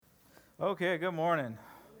Okay, good morning.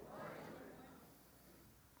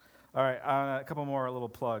 All right, a couple more little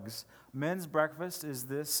plugs. Men's breakfast is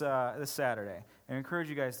this Saturday. I encourage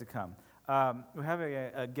you guys to come. We have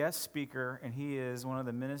a guest speaker, and he is one of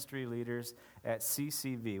the ministry leaders at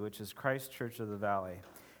CCV, which is Christ Church of the Valley.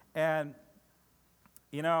 And,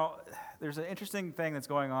 you know, there's an interesting thing that's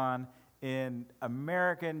going on in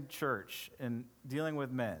American church in dealing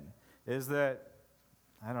with men, is that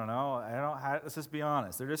let's just be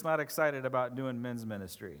honest. They're just not excited about doing men's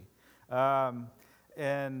ministry.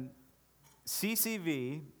 And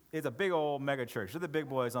CCV is a big old mega church. They're the big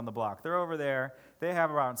boys on the block. They're over there. They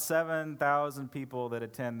have around 7,000 people that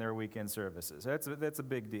attend their weekend services. That's a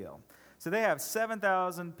big deal. So they have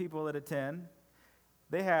 7,000 people that attend.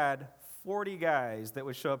 They had 40 guys that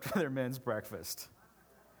would show up to their men's breakfast.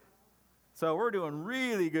 So we're doing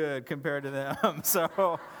really good compared to them.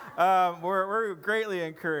 So we're greatly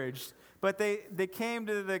encouraged. But they came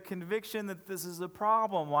to the conviction that this is a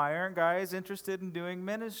problem. Why aren't guys interested in doing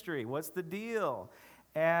ministry? What's the deal?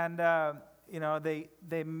 And,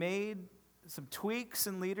 they made some tweaks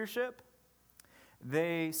in leadership.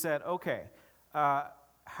 They said, okay,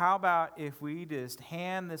 how about if we just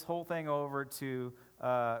hand this whole thing over to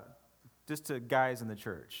guys in the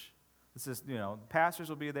church? It's just, pastors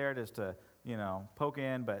will be there just to, poke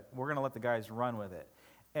in, but we're going to let the guys run with it.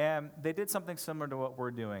 And they did something similar to what we're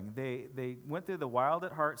doing. They went through the Wild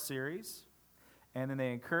at Heart series, and then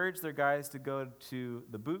they encouraged their guys to go to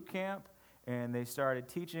the boot camp, and they started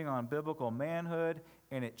teaching on biblical manhood,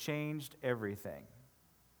 and it changed everything.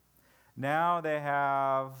 Now they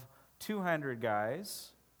have 200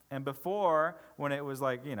 guys, and before, when it was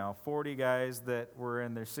 40 guys that were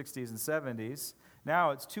in their 60s and 70s,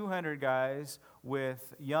 now it's 200 guys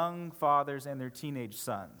with young fathers and their teenage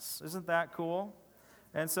sons. Isn't that cool?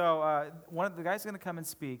 And so one of the guys is going to come and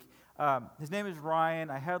speak. His name is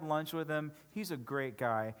Ryan. I had lunch with him. He's a great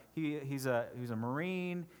guy. He's a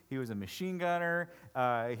Marine. He was a machine gunner.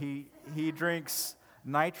 He drinks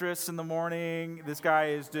nitrous in the morning. This guy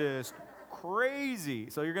is just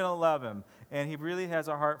crazy. So you're going to love him. And he really has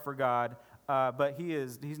a heart for God. But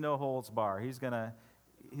he's no holds bar. He's going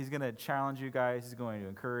to challenge you guys. He's going to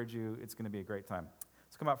encourage you. It's going to be a great time.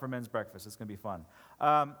 Let's come out for men's breakfast. It's going to be fun.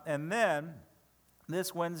 And then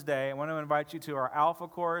this Wednesday, I want to invite you to our Alpha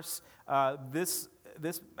course. This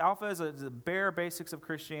Alpha is the bare basics of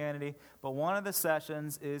Christianity, but one of the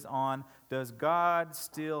sessions is on, does God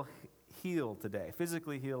still heal today,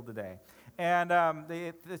 physically heal today? And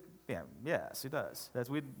yes, He does.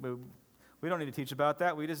 We don't need to teach about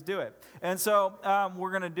that. We just do it. And so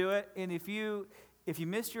we're going to do it. And if you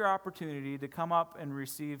missed your opportunity to come up and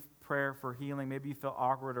receive prayer for healing, maybe you feel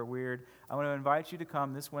awkward or weird, I want to invite you to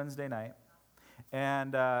come this Wednesday night.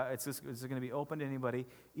 And it's going to be open to anybody.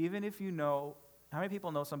 Even if you know, how many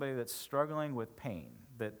people know somebody that's struggling with pain?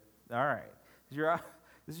 All right,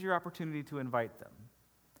 this is your opportunity to invite them.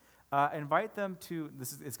 Invite them to,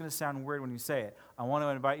 it's going to sound weird when you say it, I want to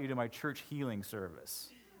invite you to my church healing service.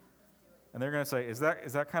 And they're going to say, is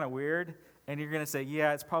that kind of weird? And you're going to say,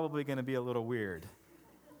 yeah, it's probably going to be a little weird.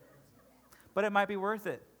 But it might be worth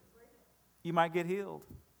it. You might get healed.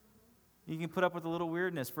 You can put up with a little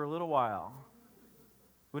weirdness for a little while.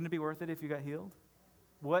 Wouldn't it be worth it if you got healed?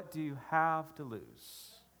 What do you have to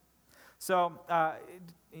lose? So,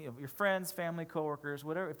 your friends, family, coworkers,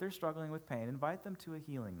 whatever, if they're struggling with pain, invite them to a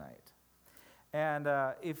healing night. And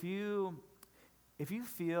if you're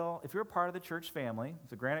a part of the church family,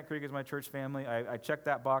 so Granite Creek is my church family. I check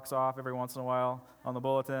that box off every once in a while on the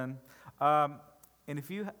bulletin. And if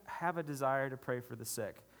you have a desire to pray for the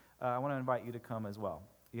sick, I want to invite you to come as well.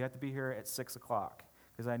 You have to be here at 6 o'clock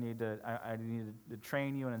because I need to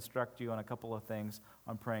train you and instruct you on a couple of things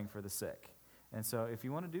on praying for the sick. And so if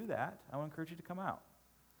you want to do that, I want to encourage you to come out.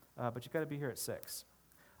 But you've got to be here at 6.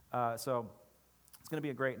 So it's going to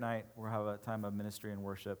be a great night. We'll have a time of ministry and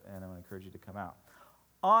worship, and I want to encourage you to come out.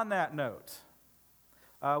 On that note,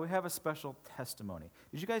 we have a special testimony.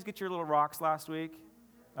 Did you guys get your little rocks last week?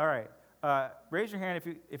 All right. Raise your hand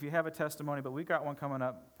if you have a testimony, but we've got one coming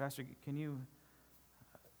up. Pastor, can you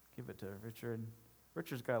give it to Richard?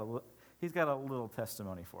 Richard's got a little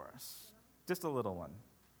testimony for us. Just a little one.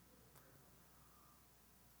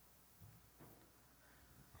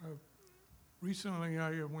 Recently,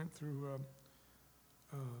 I went through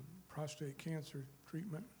prostate cancer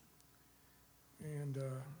treatment, and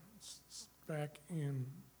back in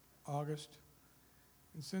August.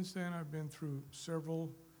 And since then, I've been through several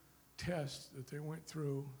tests that they went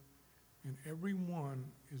through, and every one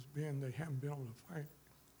they haven't been able to find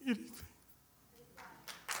anything.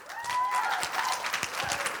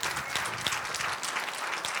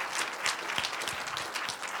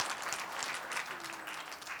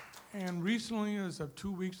 And recently, as of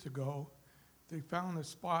 2 weeks ago, they found a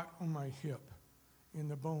spot on my hip in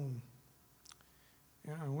the bone.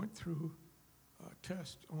 And I went through a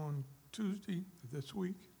test on Tuesday this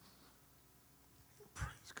week.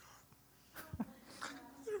 Praise God.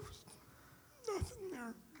 There was nothing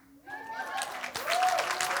there.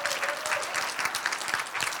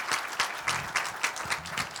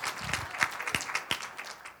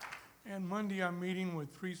 And Monday, I'm meeting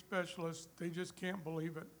with 3 specialists. They just can't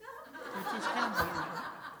believe it. They just can't believe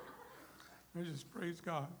it. I just praise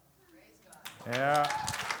God. Yeah.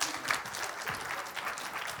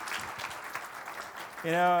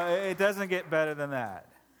 You know, it doesn't get better than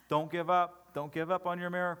that. Don't give up. Don't give up on your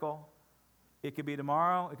miracle. It could be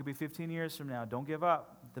tomorrow. It could be 15 years from now. Don't give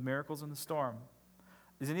up. The miracle's in the storm.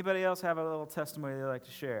 Does anybody else have a little testimony they'd like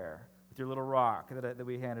to share with your little rock that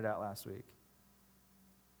we handed out last week?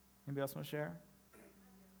 Anybody else want to share?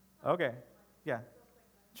 Okay. Yeah.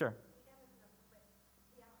 Sure.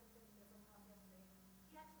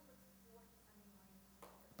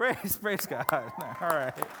 Praise God. All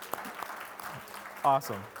right.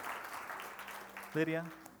 Awesome. Lydia? My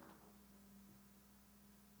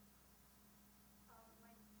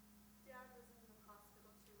dad was in the hospital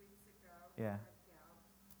 2 weeks ago. Yeah.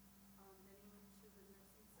 Then he went to the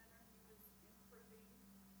nursing center. He was improving.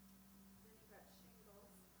 Then he got shingles.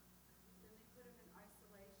 Then they put him in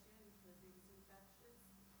isolation because he was infectious.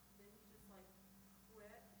 Then he just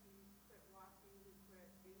quit. He quit walking. He quit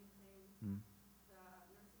anything. Mm.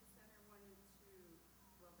 The nursing center wanted to,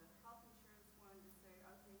 the health insurance wanted to say,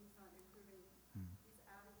 okay, he's not improving. He's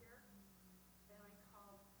out of here. And I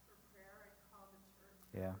called for prayer. I called the church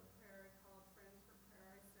Yeah. for prayer. I called friends for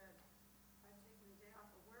prayer. I said, I've taken a day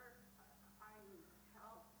off of work. I need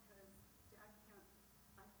help because Dad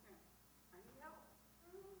I need help.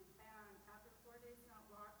 And after 4 days not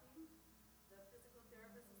walking, the physical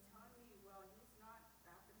therapist is telling me, well, he's not,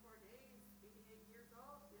 after 4 days, 88 years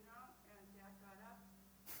old, and Dad got up.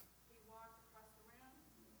 He walked across the room,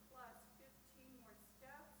 plus 15 more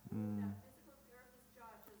steps. That physical therapist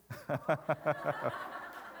jaw just dropped. I can't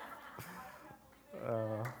believe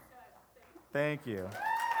it. And I said, Thank you.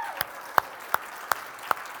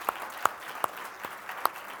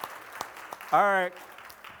 All right.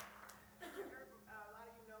 A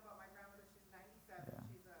lot of you know about my grandmother. She's 97. Yeah.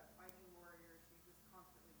 She's a fighting warrior. She just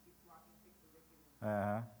constantly keeps walking, takes a licking, and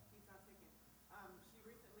Uh-huh. keeps on ticking. She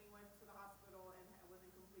recently went to the hospital and was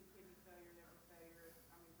in complete kidney failure, liver failure.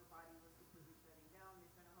 Her body was completely shutting down.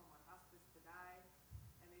 They sent her home on hospice to die.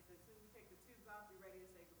 And they said, as soon as you take the tubes off, be ready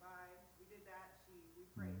to say goodbye. We did that. We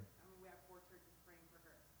prayed. We had 4 churches praying for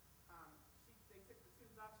her. They took the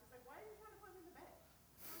tubes off. She's like, why are you trying to put me in the bed?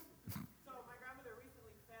 So my grandmother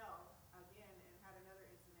recently fell again and had another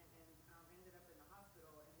incident and ended up in the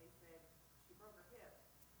hospital. And they said she broke her hip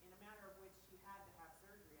in a manner of which she had to have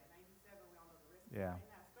surgery. At 97, we all know the risks Yeah.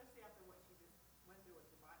 behind that, especially after what she just went through with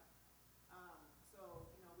her body.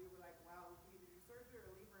 We were like, wow, we could either do surgery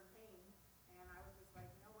or leave her in pain. And I was just like,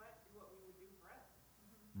 you know what? Do what we would do for us.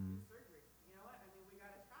 Do surgery. You know what? We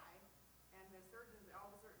got to try. And the surgeons,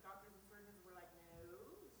 all the doctors and surgeons were like, no,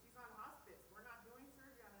 she's on hospice. We're not doing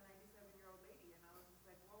surgery on a 97-year-old lady. And I was just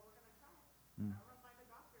like, well, we're going to try. I'm going to find a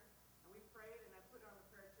doctor. And we prayed, and I put it on the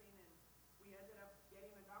prayer chain, and we ended up getting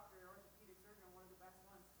a doctor, an orthopedic surgeon, one of the best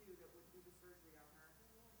ones, too, that would do the surgery on her.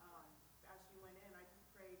 As she went in, I just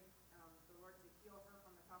prayed the Lord to heal her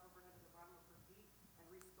from the top of her head to the bottom of her feet and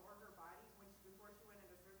restore her body. Before she went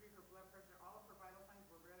into surgery, her blood pressure, all of her vital signs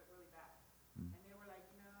were really, really bad. And they were like,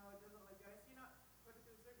 it doesn't look good. I said, put her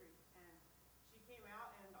through surgery. And she came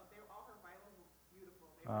out, and all her vitals were beautiful.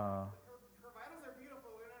 Her vitals are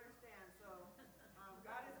beautiful. We don't understand. So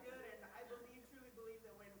God is good, and I truly believe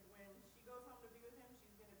that when she goes home to be with Him,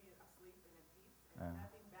 she's going to be asleep and at peace, and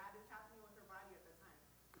nothing bad is happening with her body at the time.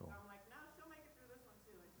 Cool. So I'm like, no, she'll make it through this one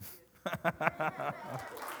too, and she did.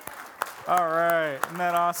 All right. Isn't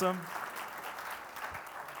that awesome?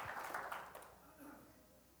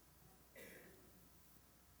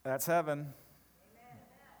 That's heaven.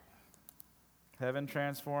 Heaven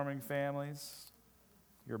transforming families,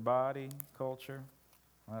 your body, culture.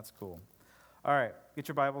 Well, that's cool. All right, get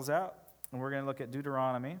your Bibles out, and we're going to look at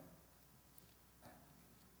Deuteronomy.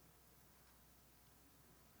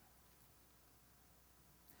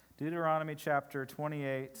 Deuteronomy chapter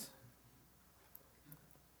 28,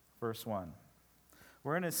 verse 1.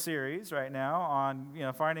 We're in a series right now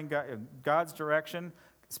on finding God's direction,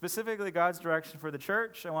 specifically God's direction for the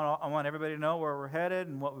church. I want everybody to know where we're headed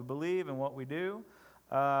and what we believe and what we do.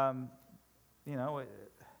 Our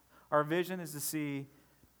vision is to see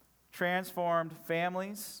transformed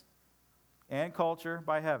families and culture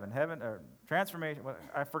by heaven. Heaven, or transformation.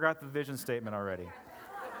 I forgot the vision statement already.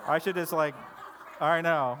 I should just I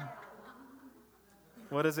know.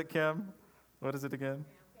 What is it, Kim? What is it again?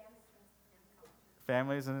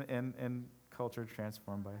 Families and culture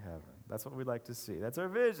transformed by heaven. That's what we'd like to see. That's our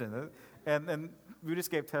vision. And we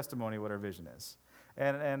just gave testimony what our vision is.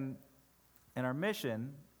 And our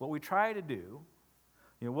mission, what we try to do,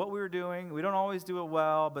 what we were doing, we don't always do it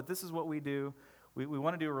well, but this is what we do. We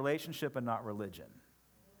want to do a relationship and not religion.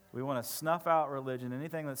 We want to snuff out religion.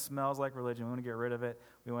 Anything that smells like religion, we want to get rid of it.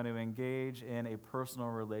 We want to engage in a personal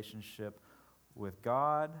relationship with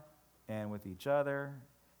God and with each other,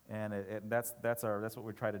 and that's what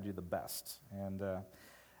we try to do the best.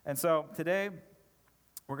 And so today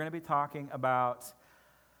we're going to be talking about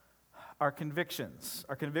our convictions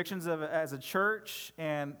as a church,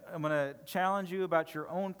 and I'm going to challenge you about your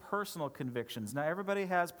own personal convictions. Now, everybody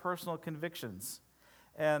has personal convictions,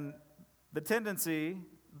 and the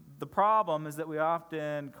problem is that we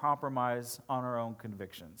often compromise on our own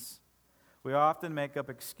convictions. We often make up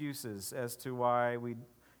excuses as to why we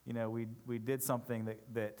did something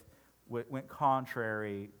that went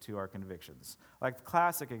contrary to our convictions. Like the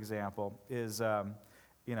classic example is,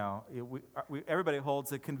 everybody holds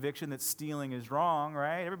the conviction that stealing is wrong,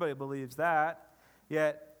 right? Everybody believes that.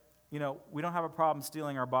 Yet, we don't have a problem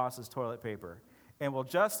stealing our boss's toilet paper. And we'll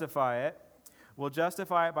justify it. We'll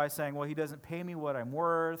justify it by saying, well, he doesn't pay me what I'm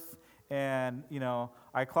worth, and,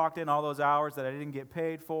 I clocked in all those hours that I didn't get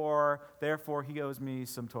paid for, therefore he owes me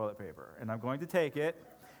some toilet paper, and I'm going to take it.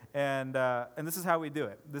 And this is how we do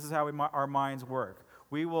it. This is how our minds work.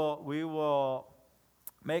 We will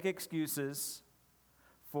make excuses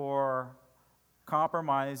for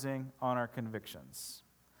compromising on our convictions.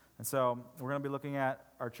 And so we're going to be looking at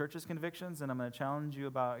our church's convictions, and I'm going to challenge you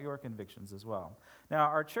about your convictions as well. Now,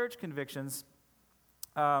 our church convictions,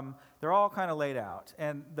 they're all kind of laid out.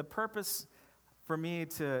 And the purpose for me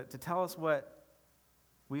to tell us what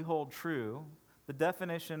we hold true, the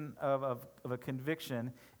definition of a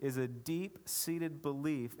conviction is a deep-seated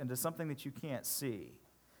belief into something that you can't see,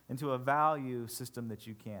 into a value system that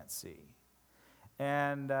you can't see.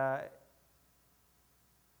 And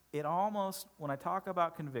it almost, when I talk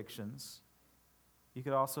about convictions, you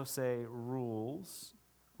could also say rules,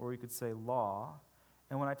 or you could say law.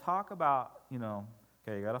 And when I talk about, you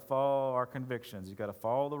got to follow our convictions, you got to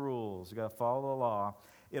follow the rules, you got to follow the law,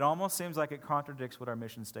 it almost seems like it contradicts what our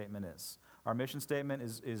mission statement is. Our mission statement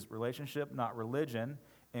is relationship, not religion.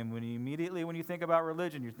 And when you think about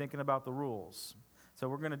religion, you're thinking about the rules. So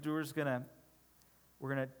we're going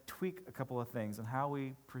to tweak a couple of things on how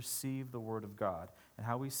we perceive the Word of God and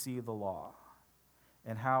how we see the law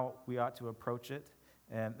and how we ought to approach it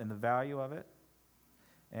and the value of it.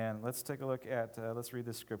 And let's take a look at, let's read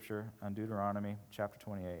this scripture on Deuteronomy chapter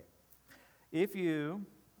 28. If you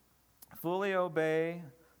fully obey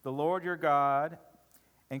the Lord your God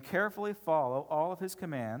and carefully follow all of his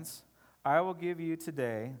commands, I will give you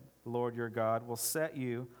today, the Lord your God will set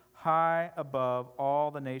you high above all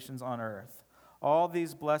the nations on earth. All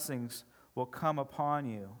these blessings will come upon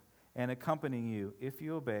you and accompany you if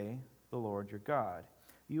you obey the Lord your God.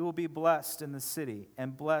 You will be blessed in the city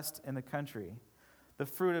and blessed in the country. The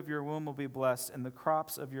fruit of your womb will be blessed, and the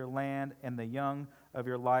crops of your land and the young of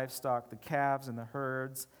your livestock, the calves and the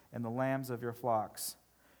herds and the lambs of your flocks.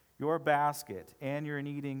 Your basket and your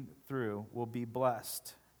kneading through will be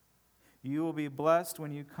blessed. You will be blessed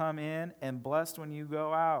when you come in and blessed when you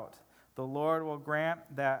go out. The Lord will grant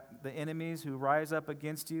that the enemies who rise up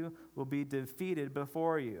against you will be defeated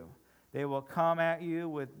before you. They will come at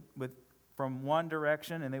you from one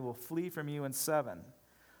direction, and they will flee from you in seven.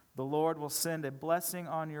 The Lord will send a blessing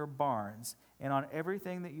on your barns and on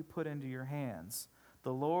everything that you put into your hands.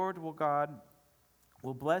 The Lord God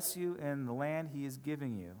will bless you in the land he is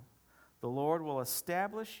giving you. The Lord will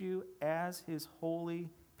establish you as his holy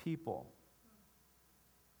people,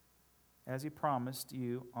 as he promised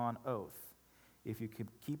you on oath, if you could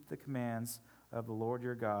keep the commands of the Lord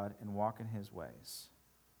your God and walk in his ways.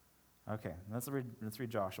 Okay, let's read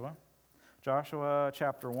Joshua. Joshua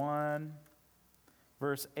chapter 1.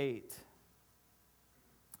 Verse 8.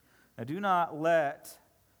 Now do not let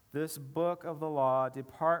this book of the law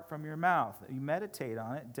depart from your mouth. You meditate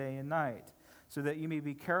on it day and night, so that you may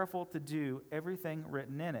be careful to do everything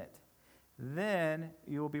written in it. Then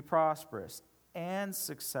you will be prosperous and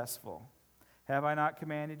successful. Have I not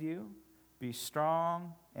commanded you? Be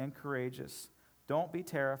strong and courageous. Don't be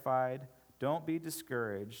terrified. Don't be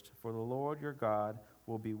discouraged, for the Lord your God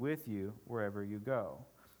will be with you wherever you go.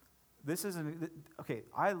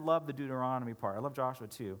 I love the Deuteronomy part. I love Joshua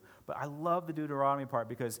too. But I love the Deuteronomy part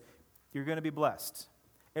because you're going to be blessed.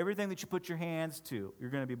 Everything that you put your hands to, you're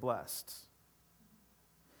going to be blessed.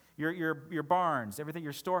 Your barns, everything,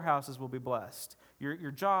 your storehouses will be blessed.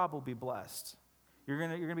 Your job will be blessed. You're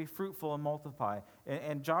gonna be fruitful and multiply.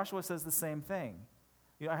 And Joshua says the same thing.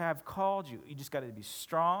 I have called you. You just got to be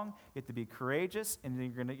strong. You have to be courageous, and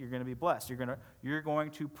then you're gonna be blessed. You're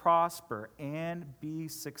going to prosper and be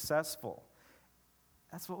successful.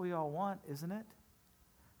 That's what we all want, isn't it?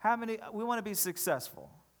 We want to be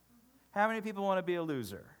successful? How many people want to be a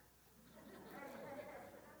loser?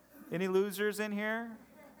 Any losers in here?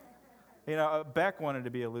 Beck wanted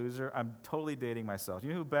to be a loser. I'm totally dating myself.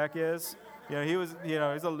 You know who Beck is?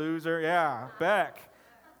 He's a loser. Yeah, Beck.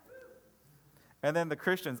 And then the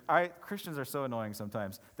Christians. Christians are so annoying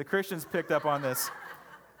sometimes. The Christians picked up on this.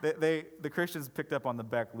 The Christians picked up on the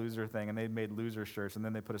Beck loser thing, and they made loser shirts, and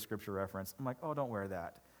then they put a scripture reference. I'm like, oh, don't wear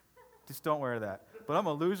that. Just don't wear that. But I'm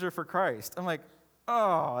a loser for Christ. I'm like,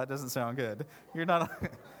 oh, that doesn't sound good. You're not.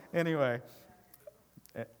 Anyway.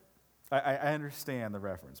 I understand the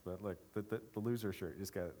reference, but look, the loser shirt,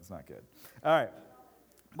 it's not good. All right.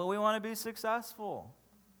 But we want to be successful.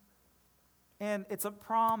 And it's a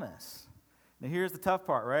promise. Now here's the tough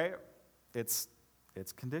part, right? It's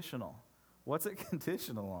conditional. What's it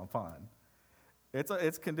conditional upon?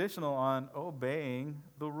 It's conditional on obeying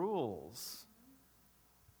the rules.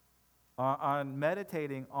 On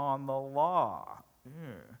meditating on the law.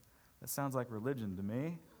 That sounds like religion to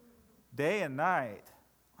me. Day and night.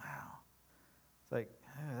 Wow. It's like,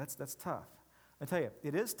 that's tough. I tell you,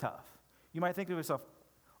 it is tough. You might think to yourself,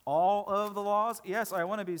 all of the laws? Yes, I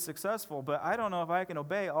want to be successful, but I don't know if I can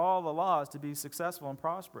obey all the laws to be successful and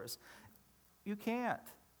prosperous. You can't.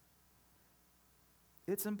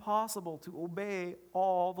 It's impossible to obey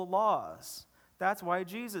all the laws. That's why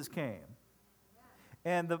Jesus came.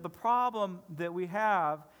 And the problem that we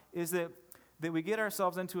have is that we get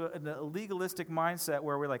ourselves into a legalistic mindset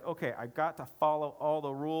where we're like, okay, I've got to follow all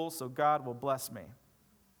the rules so God will bless me.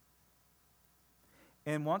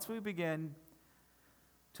 And once we begin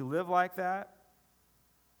to live like that,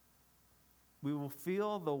 we will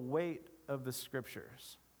feel the weight of the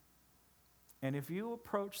Scriptures. And if you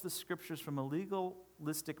approach the Scriptures from a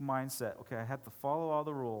legalistic mindset, okay, I have to follow all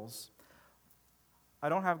the rules, I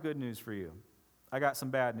don't have good news for you. I got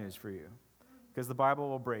some bad news for you, because the Bible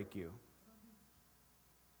will break you.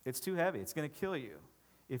 It's too heavy. It's going to kill you.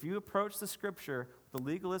 If you approach the Scripture with a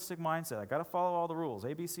legalistic mindset, I got to follow all the rules,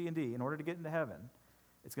 A, B, C, and D, in order to get into heaven,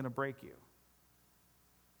 it's going to break you.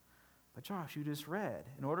 But Josh, you just read,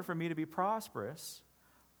 in order for me to be prosperous,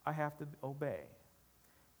 I have to obey.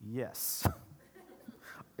 Yes.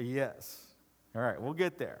 Yes. All right, we'll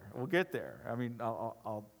get there. We'll get there. I mean,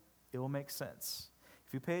 it will make sense.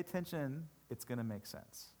 If you pay attention, it's going to make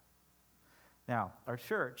sense. Now, our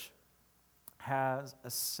church has a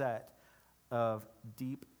set of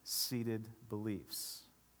deep-seated beliefs.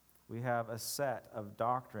 We have a set of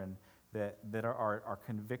doctrine that are our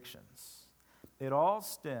convictions. It all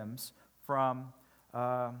stems from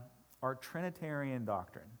our Trinitarian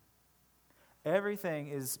doctrine. Everything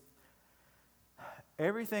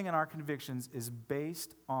in our convictions is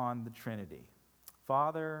based on the Trinity: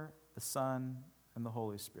 Father, the Son, and the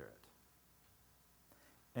Holy Spirit.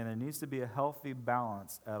 And there needs to be a healthy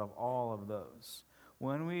balance out of all of those.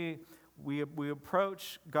 When we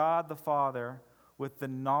approach God the Father with the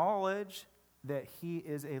knowledge that He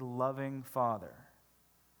is a loving Father,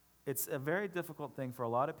 it's a very difficult thing for a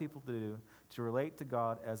lot of people to do, to relate to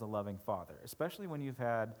God as a loving Father, especially when you've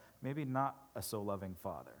had maybe not a so loving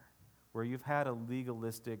Father, where you've had a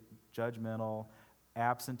legalistic, judgmental,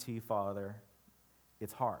 absentee Father.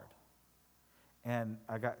 It's hard. And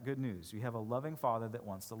I got good news. You have a loving Father that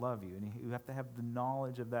wants to love you, and you have to have the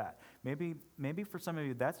knowledge of that. Maybe for some of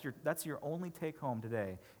you, that's your only take home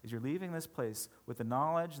today, is you're leaving this place with the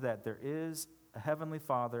knowledge that there is a heavenly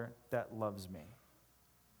Father that loves me.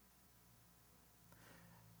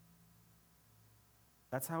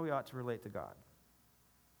 That's how we ought to relate to God.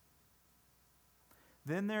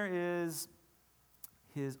 Then there is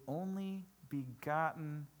His only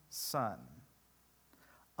begotten Son,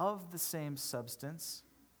 of the same substance,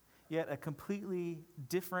 yet a completely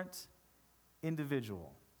different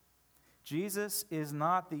individual. Jesus is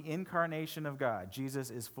not the incarnation of God. Jesus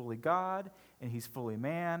is fully God, and He's fully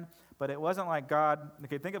man, but it wasn't like God.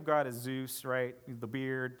 Okay, think of God as Zeus, right? The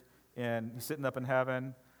beard, and He's sitting up in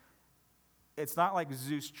heaven. It's not like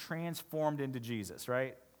Zeus transformed into Jesus,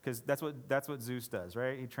 right? Because that's what Zeus does,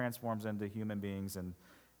 right? He transforms into human beings and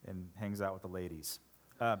hangs out with the ladies.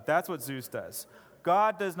 That's what Zeus does.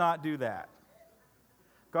 God does not do that.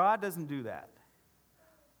 God doesn't do that.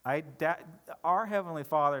 Our Heavenly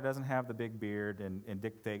Father doesn't have the big beard and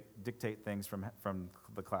dictate things from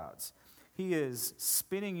the clouds. He is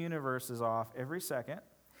spinning universes off every second.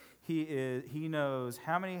 He knows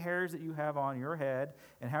how many hairs that you have on your head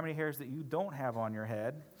and how many hairs that you don't have on your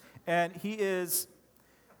head. And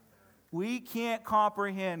we can't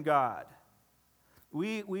comprehend God.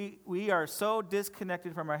 We are so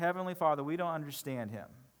disconnected from our Heavenly Father, we don't understand Him.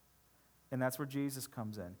 And that's where Jesus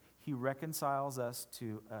comes in. He reconciles us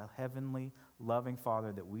to a heavenly, loving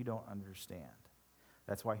Father that we don't understand.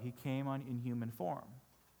 That's why He came in human form.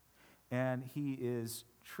 And He is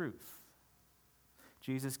truth.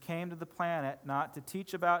 Jesus came to the planet not to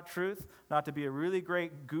teach about truth, not to be a really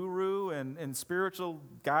great guru and spiritual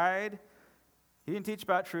guide. He didn't teach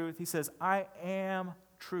about truth. He says, I am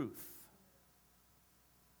truth.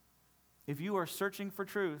 If you are searching for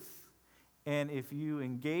truth, and if you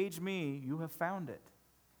engage me, you have found it.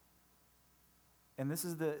 And this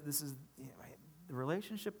is the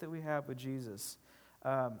relationship that we have with Jesus.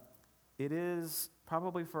 It is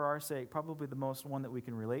probably for our sake, probably the most one that we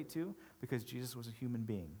can relate to, because Jesus was a human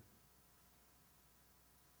being.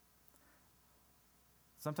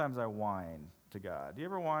 Sometimes I whine to God. Do you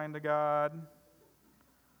ever whine to God?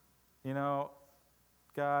 You know,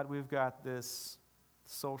 God, we've got this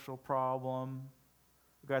social problem.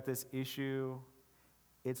 We've got this issue.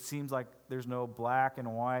 It seems like there's no black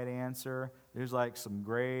and white answer. There's like some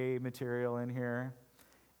gray material in here.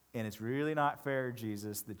 And it's really not fair,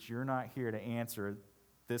 Jesus, that you're not here to answer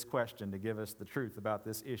this question, to give us the truth about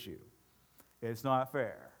this issue. It's not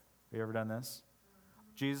fair. Have you ever done this?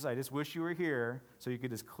 Jesus, I just wish you were here so you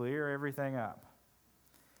could just clear everything up.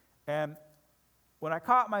 And when I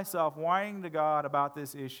caught myself whining to God about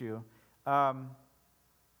this issue,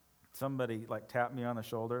 somebody tapped me on the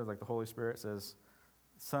shoulder, like the Holy Spirit says,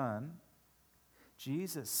 son,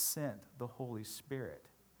 Jesus sent the Holy Spirit.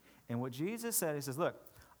 And what Jesus said, he says, look,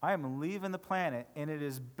 I am leaving the planet, and it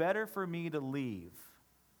is better for me to leave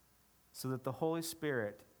so that the Holy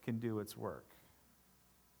Spirit can do its work.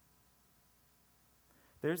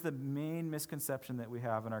 There's the main misconception that we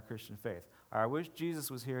have in our Christian faith. I wish Jesus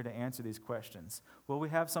was here to answer these questions. Well, we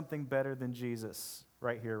have something better than Jesus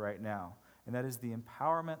right here, right now, and that is the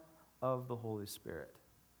empowerment of the Holy Spirit.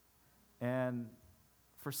 And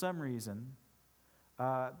for some reason,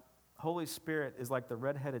 Holy Spirit is like the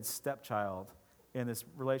redheaded stepchild in this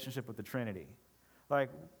relationship with the Trinity.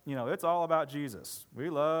 It's all about Jesus. We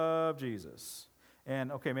love Jesus.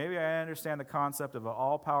 And, okay, maybe I understand the concept of an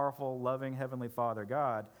all-powerful, loving Heavenly Father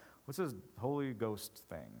God. What's this Holy Ghost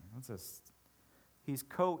thing? What's this? He's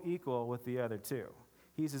co-equal with the other two.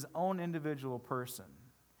 He's his own individual person.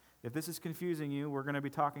 If this is confusing you, we're going to be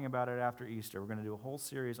talking about it after Easter. We're going to do a whole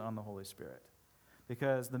series on the Holy Spirit.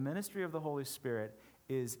 Because the ministry of the Holy Spirit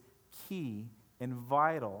is key and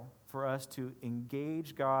vital for us to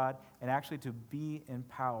engage God and actually to be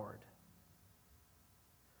empowered.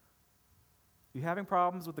 You having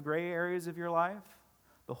problems with the gray areas of your life?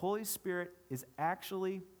 The Holy Spirit is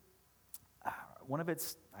actually one of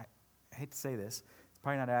its, I hate to say this, it's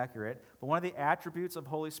probably not accurate, but one of the attributes of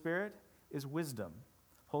Holy Spirit is wisdom.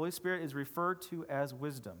 Holy Spirit is referred to as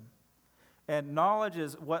wisdom. And knowledge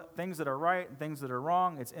is what things that are right and things that are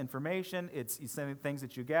wrong. It's information. It's things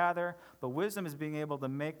that you gather. But wisdom is being able to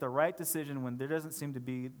make the right decision when there doesn't seem to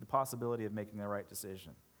be the possibility of making the right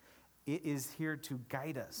decision. It is here to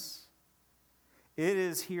guide us. It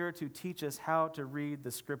is here to teach us how to read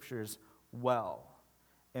the Scriptures well.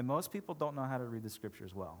 And most people don't know how to read the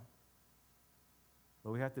Scriptures well.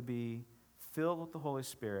 But we have to be filled with the Holy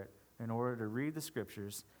Spirit in order to read the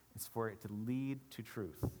Scriptures. It's for it to lead to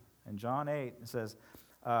truth. In John 8, it says,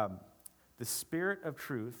 the Spirit of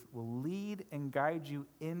truth will lead and guide you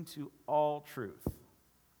into all truth.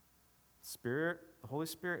 The Holy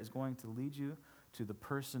Spirit is going to lead you to the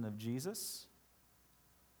person of Jesus,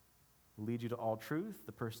 lead you to all truth,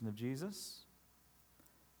 the person of Jesus,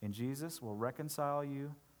 and Jesus will reconcile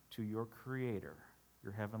you to your Creator,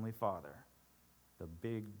 your Heavenly Father, the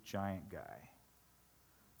big, giant guy.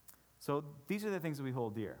 So these are the things that we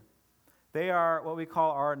hold dear. They are what we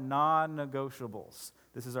call our non-negotiables.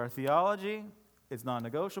 This is our theology. It's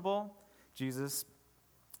non-negotiable. Jesus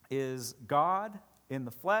is God in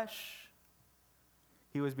the flesh.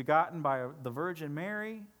 He was begotten by the Virgin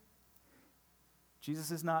Mary.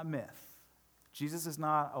 Jesus is not myth. Jesus is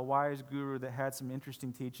not a wise guru that had some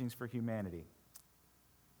interesting teachings for humanity.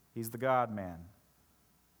 He's the God-man.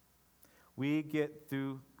 We get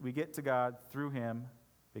to God through him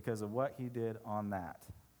because of what he did on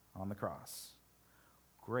the cross.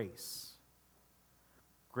 Grace.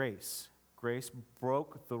 Grace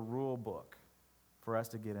broke the rule book for us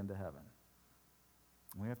to get into heaven.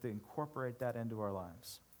 We have to incorporate that into our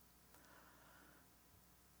lives.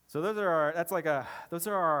 So those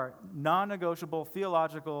are our non-negotiable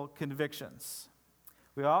theological convictions.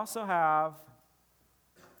 We also have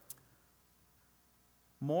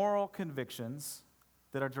moral convictions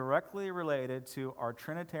that are directly related to our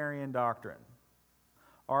Trinitarian doctrine.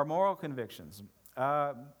 Our moral convictions.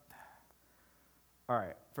 All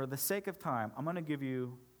right, for the sake of time, I'm going to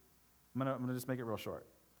just make it real short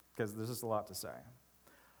because there's just a lot to say.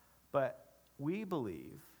 But we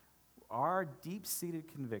believe, our deep-seated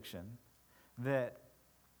conviction, that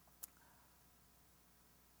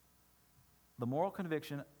the moral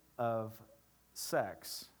conviction of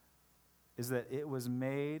sex is that it was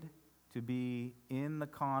made to be in the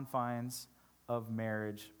confines of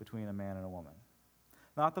marriage between a man and a woman.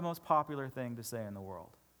 Not the most popular thing to say in the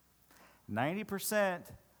world. 90%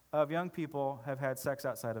 of young people have had sex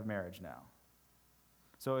outside of marriage now.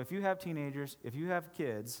 So if you have teenagers, if you have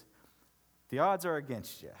kids, the odds are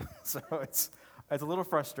against you. So it's a little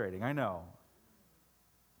frustrating, I know.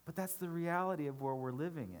 But that's the reality of where we're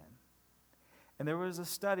living in. And there was a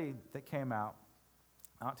study that came out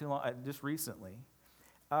not too long, just recently,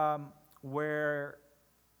 where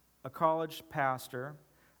a college pastor,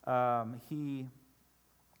 he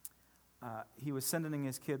was sending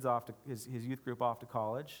his kids off to his youth group off to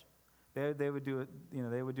college. They would do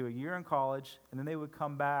a year in college, and then they would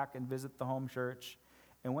come back and visit the home church.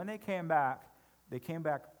 And when they came back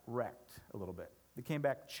wrecked a little bit. They came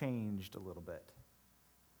back changed a little bit.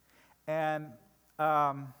 And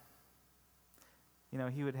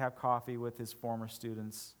he would have coffee with his former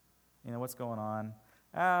students. What's going on?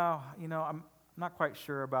 Oh, I'm not quite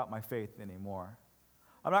sure about my faith anymore.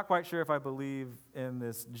 I'm not quite sure if I believe in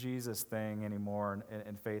this Jesus thing anymore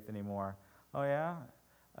and faith anymore. Oh, yeah?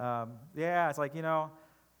 Yeah, it's like,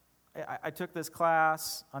 I took this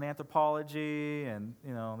class on anthropology, and,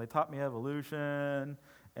 they taught me evolution,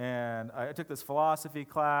 and I took this philosophy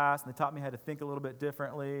class, and they taught me how to think a little bit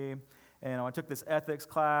differently, and I took this ethics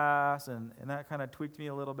class, and that kind of tweaked me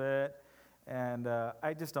a little bit, and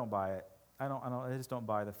I just don't buy it. I just don't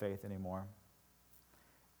buy the faith anymore.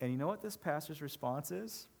 And you know what this pastor's response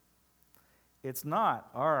is? It's not,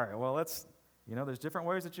 all right, well, there's different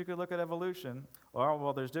ways that you could look at evolution. Or,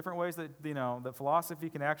 well, there's different ways that, that philosophy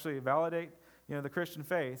can actually validate, the Christian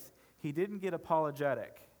faith. He didn't get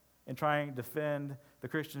apologetic in trying to defend the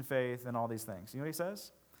Christian faith and all these things. You know what he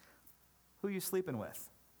says? Who are you sleeping with?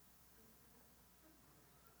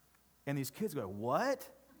 And these kids go, what?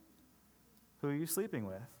 Who are you sleeping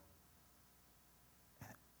with?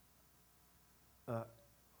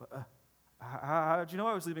 How did you know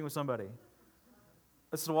I was sleeping with somebody?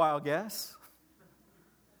 This is a wild guess.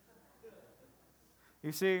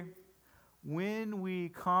 You see, when we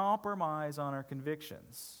compromise on our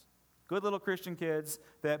convictions, good little Christian kids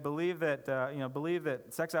that believe that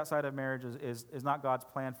sex outside of marriage is not God's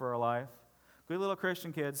plan for our life, good little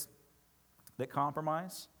Christian kids that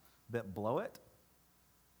compromise, that blow it,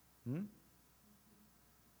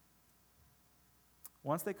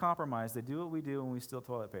 once they compromise, they do what we do when we steal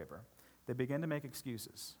toilet paper. They begin to make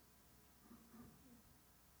excuses.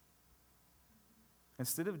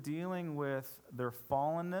 Instead of dealing with their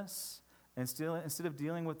fallenness, instead of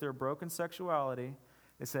dealing with their broken sexuality,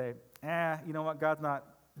 they say, you know what, God's not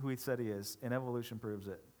who he said he is, and evolution proves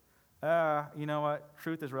it. You know what,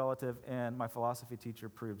 truth is relative, and my philosophy teacher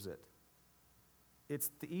proves it. It's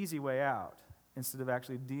the easy way out, instead of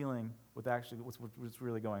actually dealing with what's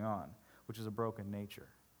really going on, which is a broken nature.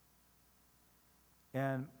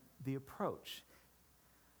 And the approach,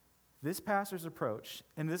 this pastor's approach,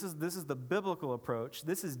 and this is the biblical approach,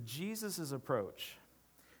 this is Jesus' approach.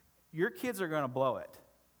 Your kids are going to blow it.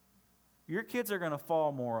 Your kids are going to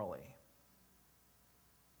fall morally.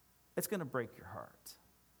 It's going to break your heart.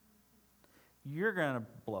 You're going to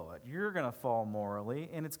blow it. You're going to fall morally,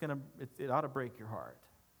 and it ought to break your heart.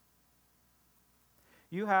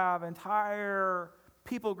 You have entire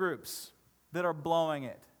people groups that are blowing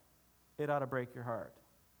it. It ought to break your heart.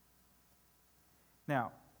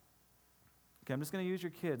 Now, I'm just going to use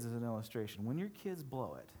your kids as an illustration. When your kids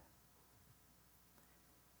blow it,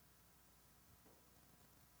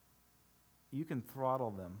 you can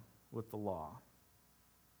throttle them with the law.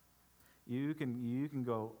 You can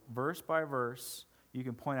go verse by verse. You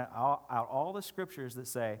can point out all the scriptures that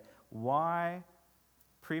say why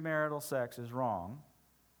premarital sex is wrong.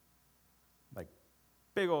 Like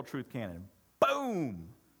big old truth cannon. Boom!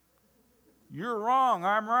 You're wrong.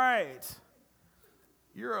 I'm right.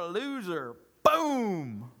 You're a loser.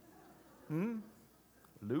 Boom!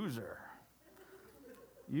 Loser.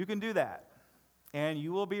 You can do that, and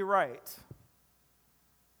you will be right.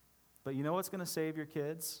 But you know what's going to save your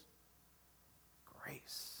kids?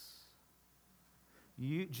 Grace.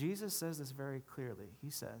 Jesus says this very clearly. He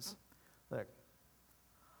says, look,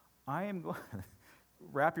 I am going,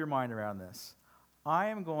 wrap your mind around this. I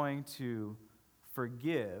am going to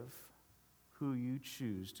forgive who you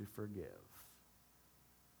choose to forgive.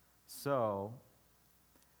 So,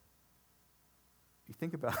 you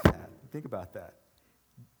think about that. Think about that.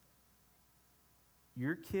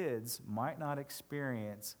 Your kids might not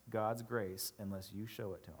experience God's grace unless you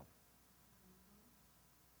show it to them.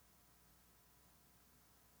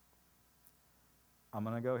 I'm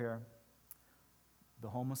going to go here. The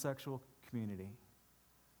homosexual community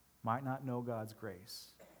might not know God's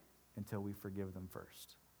grace until we forgive them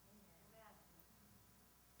first.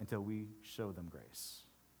 Until we show them grace.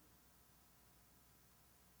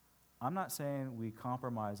 I'm not saying we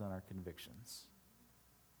compromise on our convictions.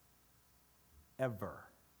 Ever.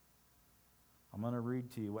 I'm going to read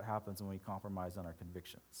to you what happens when we compromise on our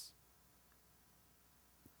convictions.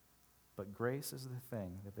 But grace is the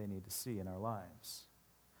thing that they need to see in our lives.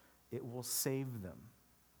 It will save them.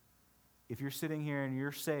 If you're sitting here and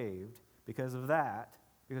you're saved because of that,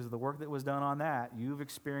 because of the work that was done on that, you've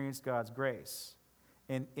experienced God's grace.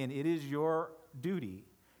 And it is your duty,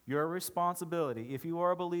 your responsibility, if you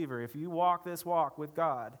are a believer, if you walk this walk with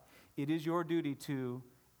God, it is your duty to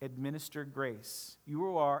administer grace.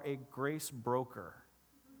 You are a grace broker,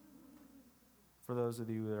 for those of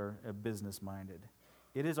you that are business-minded.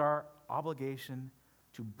 It is our obligation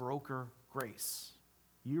to broker grace.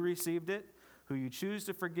 You received it. Who you choose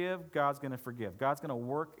to forgive, God's going to forgive. God's going to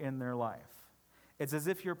work in their life. It's as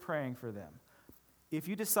if you're praying for them. If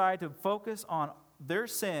you decide to focus on their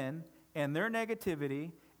sin and their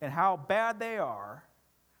negativity and how bad they are,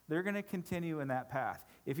 they're going to continue in that path.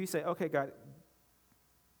 If you say, okay, God,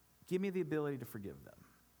 give me the ability to forgive them.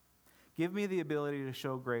 Give me the ability to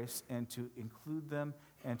show grace and to include them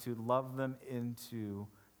and to love them into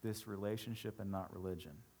this relationship and not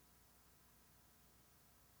religion.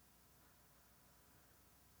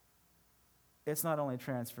 It's not only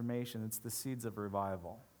transformation, it's the seeds of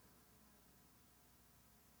revival.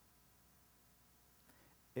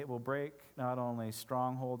 It will break not only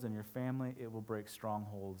strongholds in your family, it will break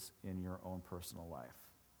strongholds in your own personal life.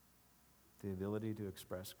 The ability to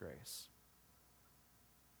express grace.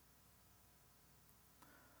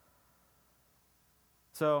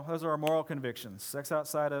 So, those are our moral convictions. Sex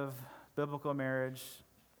outside of biblical marriage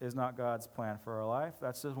is not God's plan for our life.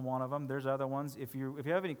 That's just one of them. There's other ones. If you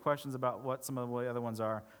have any questions about what some of the other ones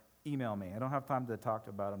are, email me. I don't have time to talk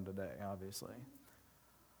about them today, obviously.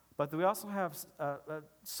 But we also have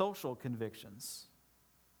social convictions.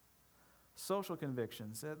 Social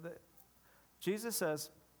convictions.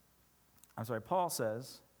 Paul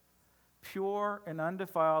says, pure and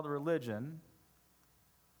undefiled religion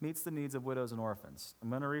meets the needs of widows and orphans. I'm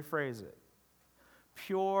going to rephrase it.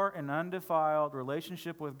 Pure and undefiled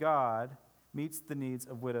relationship with God meets the needs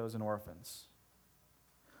of widows and orphans.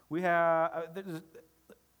 We have,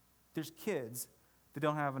 there's kids that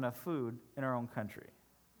don't have enough food in our own country.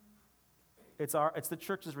 It's the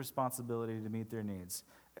church's responsibility to meet their needs.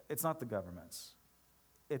 It's not the government's.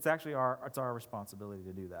 It's actually our responsibility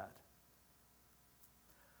to do that.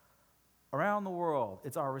 Around the world,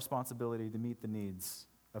 it's our responsibility to meet the needs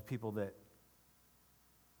of people that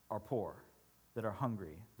are poor, that are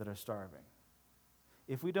hungry, that are starving.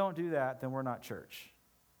 If we don't do that, then we're not church.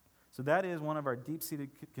 So that is one of our deep-seated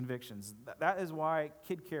convictions. That is why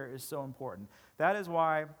kid care is so important. That is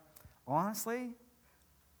why, honestly,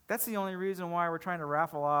 that's the only reason why we're trying to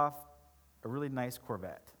raffle off a really nice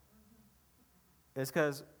Corvette. It's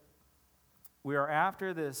because we are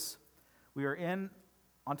after this, we are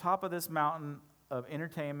on top of this mountain of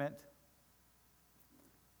entertainment,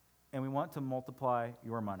 and we want to multiply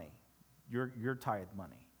your money, your tithe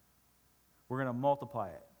money. We're going to multiply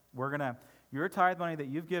it. Your tithe money that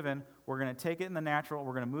you've given, we're going to take it in the natural,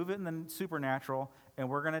 we're going to move it in the supernatural, and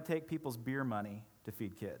we're going to take people's beer money to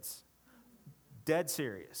feed kids. Dead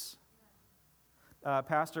serious.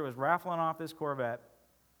 Pastor was raffling off this Corvette,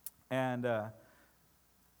 and I'll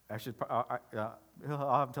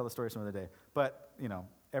have him tell the story some other day. But,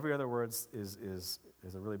 every other word is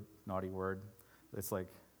a really naughty word. It's like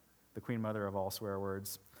the queen mother of all swear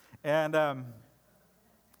words. And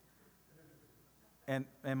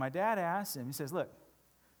my dad asked him, he says, look,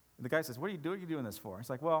 the guy says, what are you doing this for? He's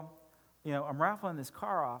like, well, I'm raffling this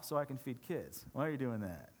car off so I can feed kids. Why are you doing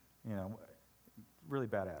that? Really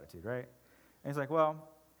bad attitude, right? And he's like, well,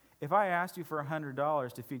 if I asked you for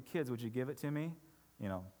 $100 to feed kids, would you give it to me?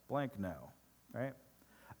 Blank no, right?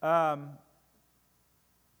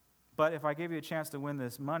 but if I gave you a chance to win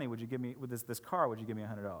this money, would you give me, with this car, would you give me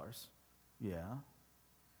 $100? Yeah.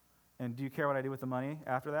 And do you care what I do with the money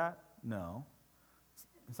after that? No.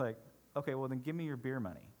 It's like, okay, well then give me your beer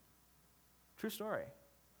money. True story.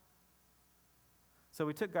 So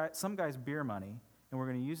we took some guy's beer money, and we're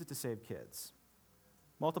going to use it to save kids.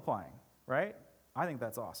 Multiplying, right? I think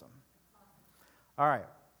that's awesome. All right.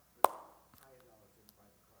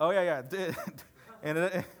 Oh, yeah. And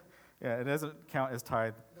it doesn't count as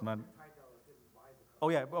tithe money. Oh,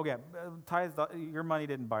 yeah. Tithe, your money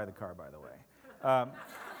didn't buy the car, by the way.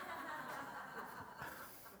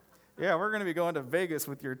 Yeah, we're going to be going to Vegas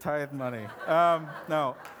with your tithe money.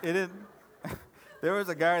 No, it didn't. There was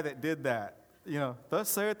a guy that did that. Thus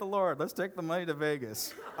saith the Lord, let's take the money to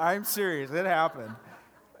Vegas. I'm serious. It happened.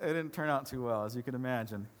 It didn't turn out too well, as you can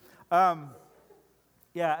imagine. There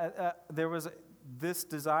was this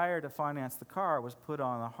desire to finance the car was put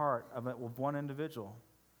on the heart of one individual.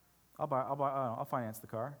 I'll finance the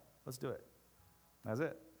car. Let's do it. That's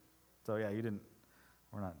it. So yeah, you didn't.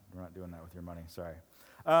 We're not doing that with your money. Sorry.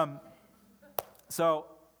 So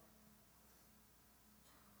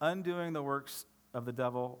undoing the works of the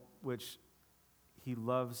devil, which he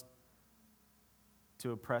loves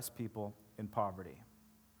to oppress people in poverty.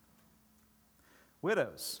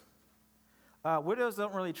 Widows. Widows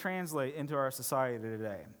don't really translate into our society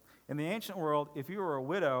today. In the ancient world, if you were a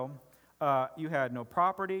widow, you had no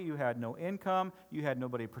property, you had no income, you had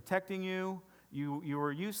nobody protecting you, you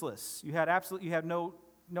were useless. You had no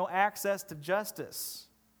access to justice.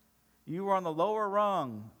 You were on the lower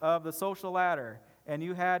rung of the social ladder, and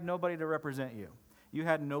you had nobody to represent you. You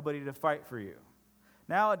had nobody to fight for you.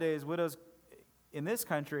 Nowadays, widows in this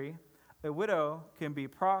country, a widow can be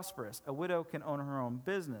prosperous. A widow can own her own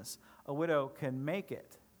business. A widow can make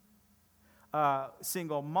it.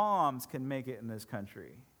 Single moms can make it in this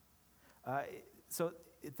country. So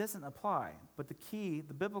it doesn't apply. But the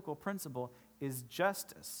biblical principle is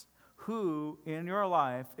justice. Who in your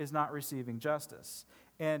life is not receiving justice?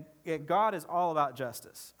 And God is all about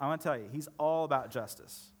justice. I want to tell you, he's all about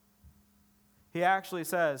justice. He actually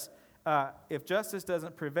says, if justice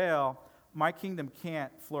doesn't prevail, my kingdom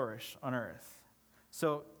can't flourish on earth.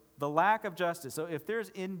 So the lack of justice, so if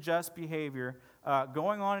there's unjust behavior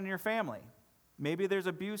going on in your family, maybe there's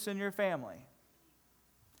abuse in your family,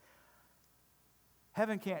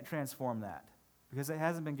 heaven can't transform that because it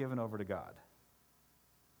hasn't been given over to God.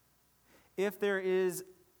 If there is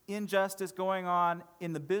injustice going on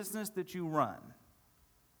in the business that you run,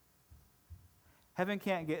 heaven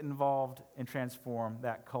can't get involved and transform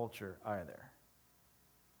that culture either.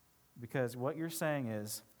 Because what you're saying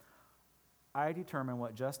is, I determine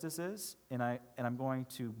what justice is, and I'm going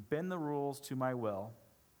to bend the rules to my will,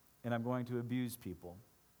 and I'm going to abuse people.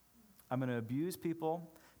 I'm going to abuse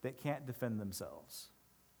people that can't defend themselves.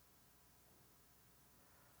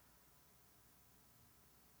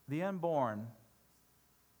 The unborn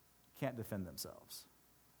can't defend themselves.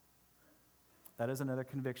 That is another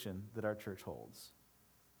conviction that our church holds.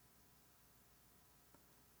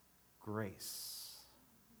 Grace.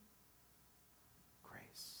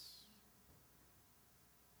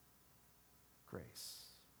 Grace.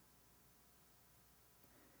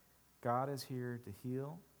 God is here to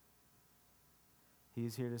heal.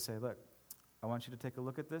 He's here to say, look, I want you to take a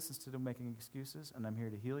look at this instead of making excuses, and I'm here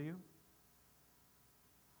to heal you.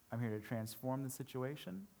 I'm here to transform the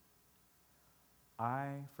situation.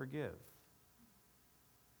 I forgive.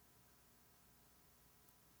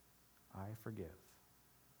 I forgive.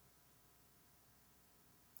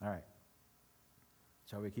 All right.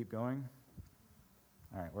 Shall we keep going?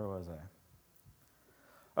 All right, where was I?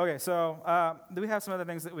 Okay, so we have some other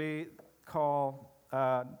things that we call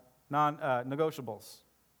non-negotiables.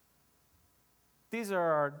 These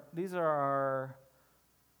are our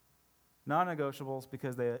non-negotiables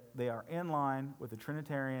because they are in line with the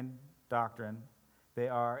Trinitarian doctrine. They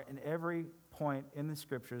are in every point in the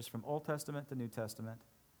Scriptures, from Old Testament to New Testament.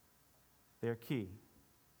 They're key.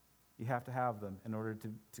 You have to have them in order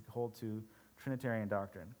to hold to Trinitarian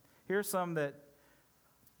doctrine. Here's some that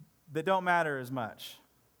don't matter as much,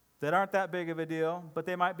 that aren't that big of a deal, but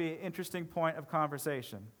they might be an interesting point of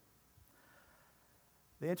conversation.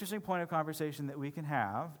 The interesting point of conversation that we can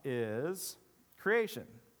have is creation.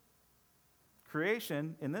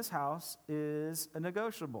 Creation in this house is a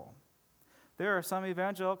negotiable. There are some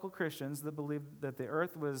evangelical Christians that believe that the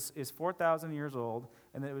earth is 4,000 years old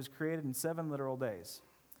and that it was created in 7 literal days.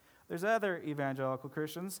 There's other evangelical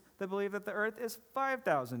Christians that believe that the earth is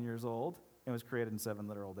 5,000 years old and was created in 7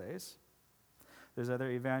 literal days. There's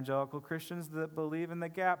other evangelical Christians that believe in the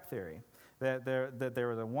gap theory, That there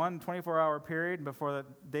was a 24-hour period, and before the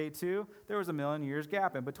day 2, there was a million years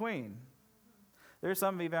gap in between. There's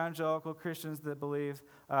some evangelical Christians that believe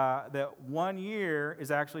that 1 year is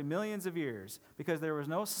actually millions of years because there was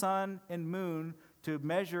no sun and moon to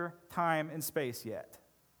measure time and space yet.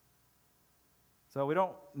 So we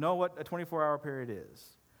don't know what a 24-hour period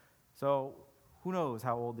is. So who knows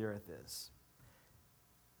how old the earth is?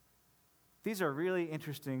 These are really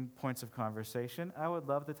interesting points of conversation. I would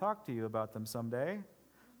love to talk to you about them someday,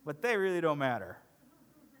 but they really don't matter.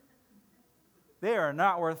 They are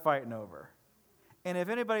not worth fighting over. And if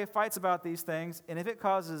anybody fights about these things, and if it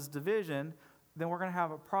causes division, then we're going to have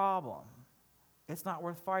a problem. It's not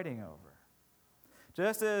worth fighting over.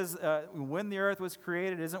 Just as when the earth was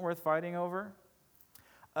created isn't worth fighting over,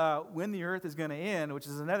 when the earth is going to end, which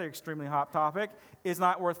is another extremely hot topic, is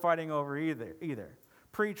not worth fighting over either.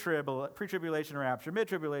 Pre-tribulation rapture,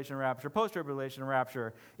 mid-tribulation rapture, post-tribulation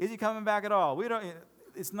rapture. Is he coming back at all?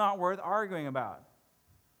 It's not worth arguing about.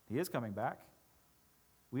 He is coming back.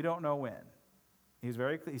 We don't know when. He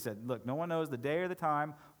said, look, no one knows the day or the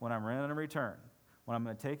time when I'm going to return, when I'm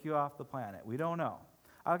going to take you off the planet. We don't know.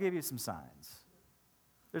 I'll give you some signs.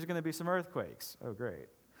 There's going to be some earthquakes. Oh, great.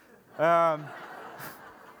 There's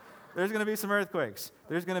going to be some earthquakes.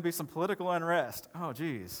 There's going to be some political unrest. Oh,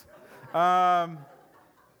 geez.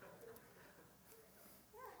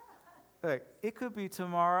 Look, it could be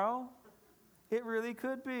tomorrow. It really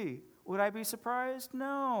could be. Would I be surprised?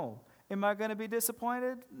 No. Am I going to be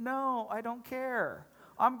disappointed? No, I don't care.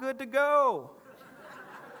 I'm good to go.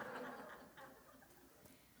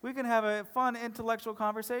 We can have a fun intellectual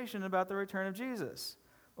conversation about the return of Jesus.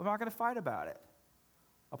 I'm not going to fight about it.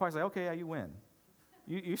 I'll probably say, okay, yeah, you win.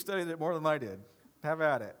 You studied it more than I did. Have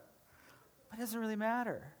at it. But it doesn't really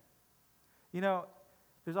matter. You know,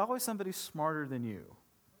 there's always somebody smarter than you.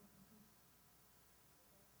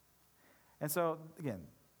 And so, again,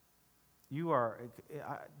 do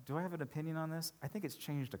I have an opinion on this? I think it's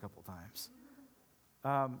changed a couple times.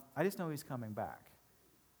 I just know he's coming back.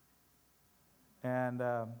 And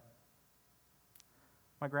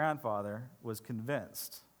my grandfather was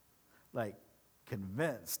convinced that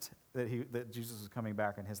Jesus was coming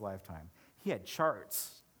back in his lifetime. He had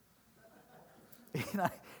charts.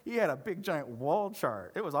 He had a big giant wall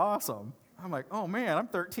chart. It was awesome. I'm like, oh man, I'm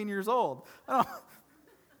 13 years old.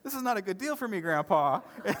 This is not a good deal for me, Grandpa.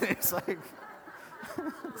 And it's like,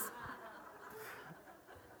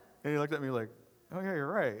 and he looked at me like, oh yeah,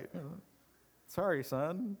 you're right. Sorry,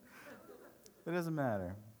 son. It doesn't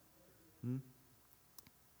matter.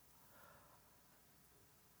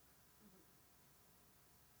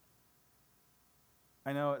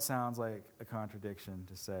 I know it sounds like a contradiction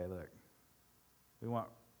to say, look, we want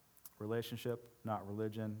relationship, not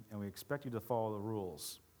religion, and we expect you to follow the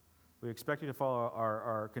rules. We expect you to follow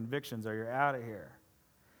our convictions or you're out of here.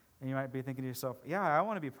 And you might be thinking to yourself, yeah, I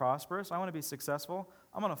want to be prosperous. I want to be successful.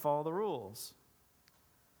 I'm going to follow the rules.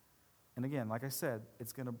 And again, like I said,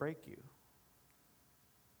 it's going to break you.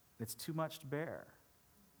 It's too much to bear.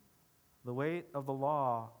 The weight of the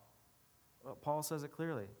law, Paul says it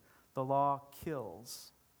clearly, the law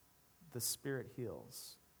kills, the Spirit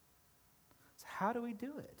heals. So how do we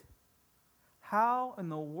do it? How in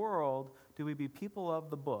the world do we be people of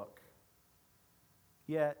the book,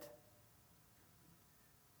 yet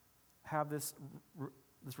have this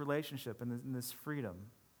relationship and this freedom,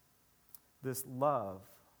 this love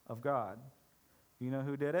of God? You know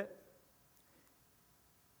who did it?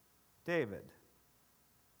 David.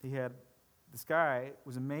 This guy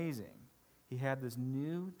was amazing. He had this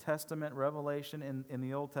New Testament revelation in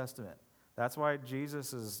the Old Testament. That's why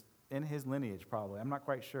Jesus is in his lineage, probably. I'm not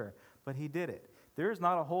quite sure. But he did it. There is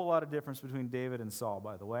not a whole lot of difference between David and Saul,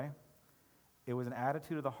 by the way. It was an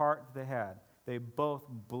attitude of the heart that they had. They both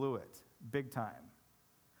blew it big time.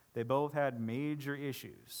 They both had major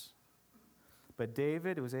issues. But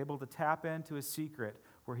David was able to tap into a secret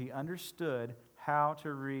where he understood how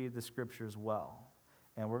to read the scriptures well.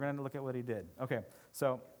 And we're going to look at what he did. Okay,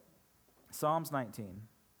 so Psalms 19.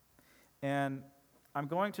 And I'm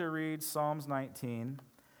going to read Psalms 19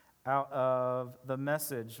 out of the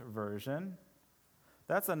Message version.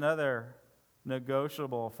 That's another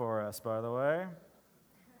negotiable for us, by the way.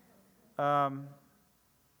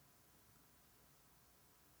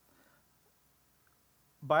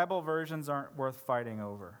 Bible versions aren't worth fighting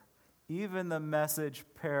over. Even the Message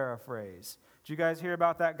paraphrase. Did you guys hear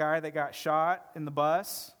about that guy that got shot in the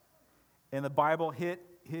bus and the bullet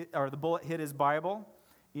hit his Bible?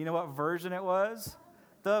 You know what version it was?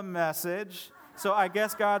 The Message. So I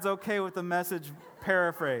guess God's okay with the Message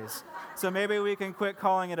Paraphrase. So maybe we can quit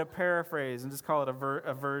calling it a paraphrase and just call it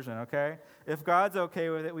a version, okay? If God's okay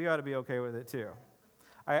with it, we ought to be okay with it too.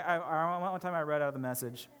 One time I read out of the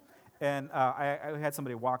Message, and I had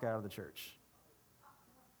somebody walk out of the church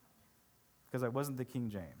because I wasn't the King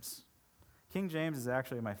James. King James is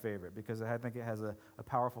actually my favorite because I think it has a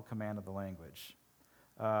powerful command of the language.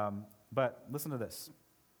 But listen to this.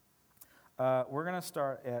 We're going to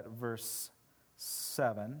start at verse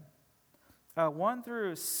 7. 1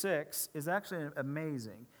 through 6 is actually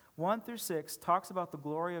amazing. 1 through 6 talks about the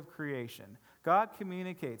glory of creation. God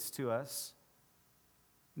communicates to us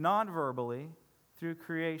non-verbally through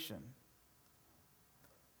creation.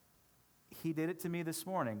 He did it to me this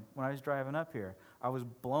morning when I was driving up here. I was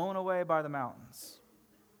blown away by the mountains.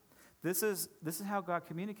 This is how God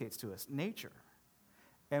communicates to us, nature.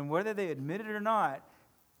 And whether they admit it or not,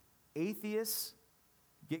 atheists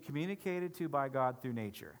get communicated to by God through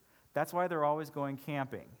nature. That's why they're always going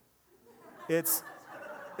camping. It's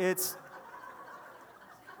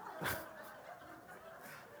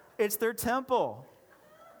their temple.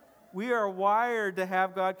 We are wired to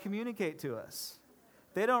have God communicate to us.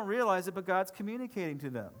 They don't realize it, but God's communicating to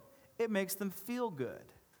them. It makes them feel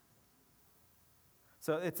good.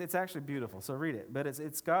 So it's actually beautiful. So read it. But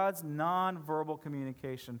it's God's nonverbal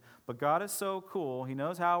communication. But God is so cool. He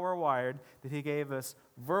knows how we're wired that he gave us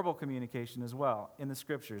verbal communication as well in the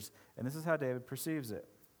Scriptures. And this is how David perceives it.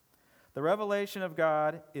 The revelation of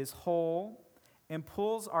God is whole and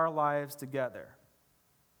pulls our lives together.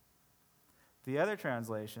 The other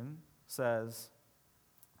translation says,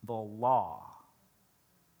 the law.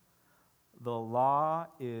 The law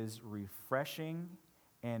is refreshing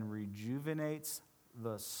and rejuvenates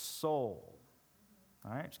the soul.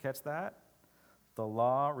 All right, did you catch that? The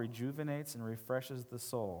law rejuvenates and refreshes the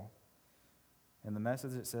soul. In the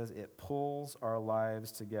Message, it says it pulls our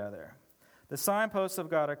lives together. The signposts of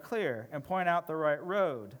God are clear and point out the right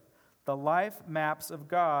road. The life maps of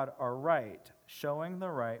God are right, showing the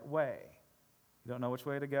right way. You don't know which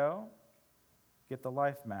way to go? Get the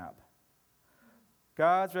life map.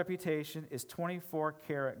 God's reputation is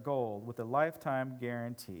 24-karat gold with a lifetime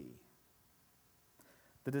guarantee.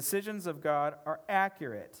 The decisions of God are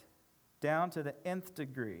accurate down to the nth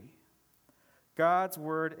degree. God's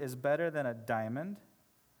word is better than a diamond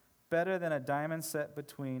set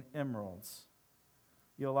between emeralds.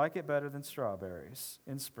 You'll like it better than strawberries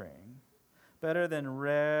in spring, better than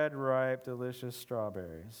red, ripe, delicious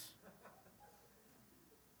strawberries.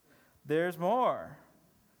 There's more.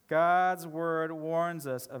 God's word warns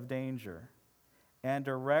us of danger and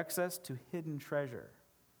directs us to hidden treasure.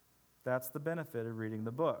 That's the benefit of reading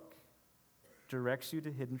the book. Directs you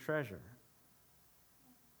to hidden treasure.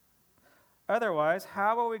 Otherwise,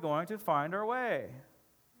 how are we going to find our way?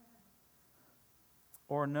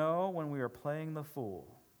 Or know when we are playing the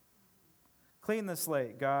fool? Clean the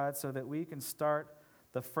slate, God, so that we can start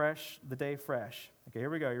the day fresh. Okay, here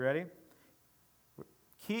we go. You ready?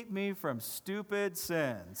 Keep me from stupid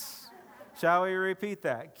sins. Shall we repeat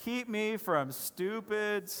that? Keep me from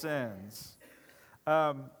stupid sins.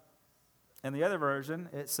 In the other version,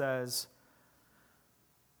 it says,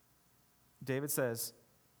 David says,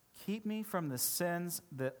 keep me from the sins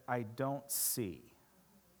that I don't see.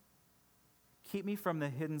 Keep me from the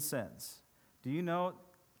hidden sins. Do you know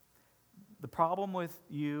the problem with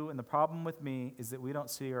you and the problem with me is that we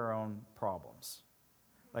don't see our own problems.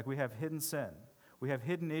 Like we have hidden sin. We have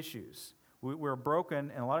hidden issues. We're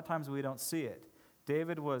broken, and a lot of times we don't see it.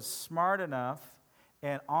 David was smart enough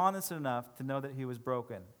and honest enough to know that he was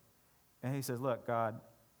broken. And he says, look, God,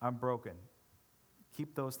 I'm broken.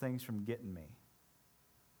 Keep those things from getting me.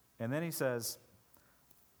 And then he says,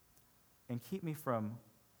 and keep me from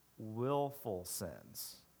willful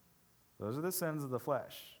sins. Those are the sins of the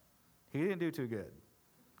flesh. He didn't do too good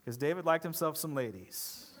because David liked himself some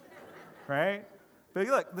ladies, right? But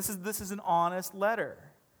look, this is an honest letter,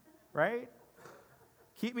 right?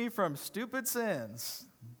 Keep me from stupid sins.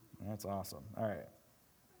 That's awesome. All right.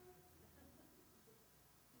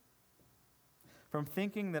 From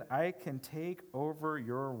thinking that I can take over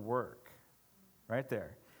your work. Right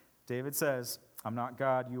there. David says, I'm not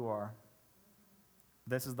God, you are.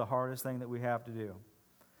 This is the hardest thing that we have to do.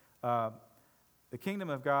 The kingdom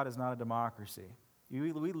of God is not a democracy.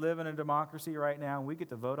 We live in a democracy right now, and we get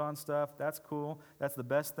to vote on stuff. That's cool. That's the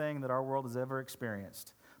best thing that our world has ever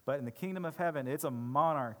experienced. But in the kingdom of heaven, it's a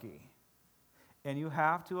monarchy. And you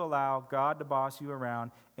have to allow God to boss you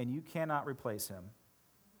around, and you cannot replace him.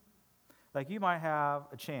 Like you might have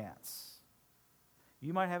a chance.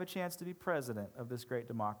 You might have a chance to be president of this great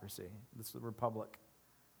democracy, this republic.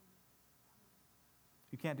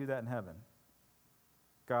 You can't do that in heaven.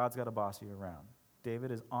 God's got to boss you around.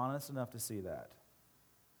 David is honest enough to see that.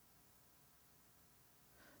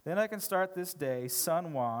 Then I can start this day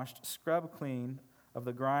sun-washed, scrub-clean of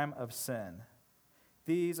the grime of sin.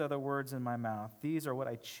 These are the words in my mouth. These are what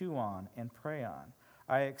I chew on and pray on.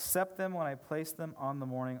 I accept them when I place them on the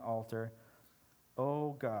morning altar.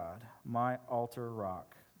 O God, my altar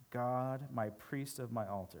rock. God, my priest of my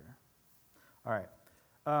altar. All right.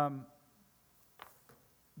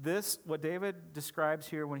 This, what David describes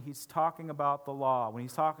here when he's talking about the law, when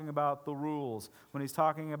he's talking about the rules, when he's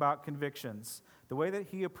talking about convictions, the way that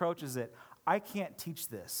he approaches it, I can't teach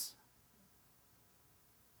this.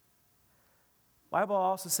 The Bible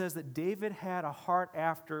also says that David had a heart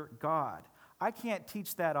after God. I can't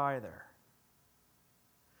teach that either.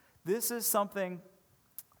 This is something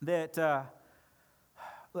that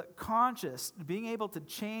conscious, being able to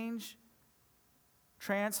change,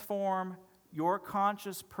 transform your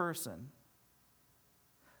conscious person.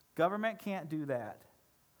 Government can't do that.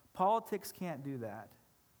 Politics can't do that.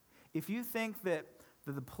 If you think that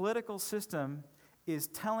the political system is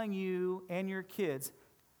telling you and your kids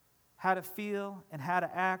how to feel and how to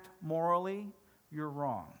act morally, you're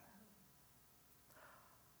wrong.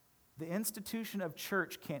 The institution of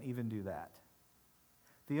church can't even do that.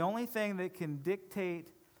 The only thing that can dictate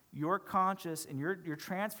your conscious and your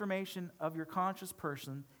transformation of your conscious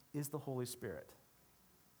person is the Holy Spirit.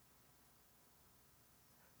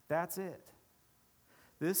 That's it.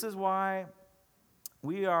 This is why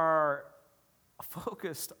we are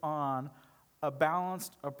focused on a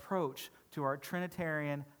balanced approach to our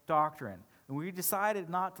Trinitarian doctrine. And we decided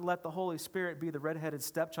not to let the Holy Spirit be the redheaded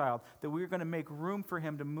stepchild, that we were going to make room for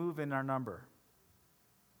him to move in our number.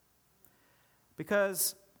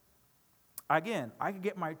 Because, again, I could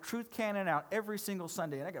get my truth cannon out every single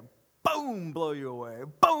Sunday, and I could, boom, blow you away.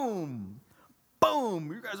 Boom.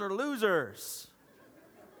 Boom. You guys are losers.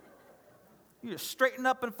 You just straighten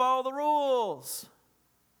up and follow the rules.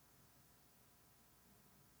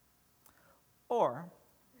 Or,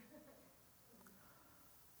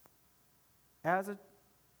 as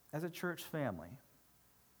a church family,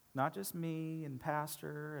 not just me and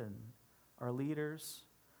pastor and our leaders,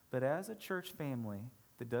 but as a church family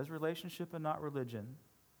that does relationship and not religion,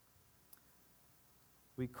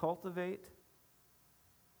 we cultivate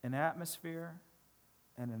an atmosphere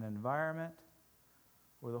and an environment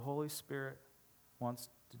where the Holy Spirit wants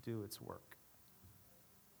to do its work.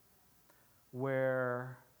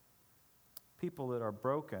 Where people that are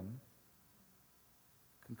broken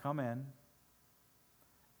can come in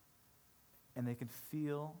and they can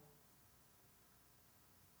feel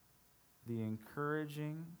the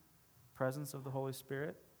encouraging presence of the Holy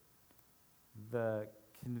Spirit, the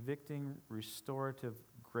convicting, restorative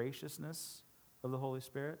graciousness of the Holy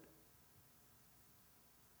Spirit,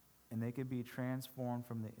 and they can be transformed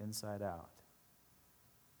from the inside out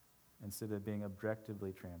instead of being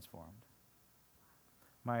objectively transformed.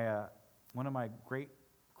 One of my great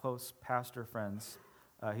close pastor friends,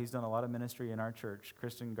 he's done a lot of ministry in our church,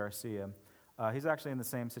 Christian Garcia. He's actually in the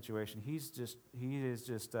same situation. He is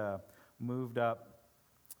just moved up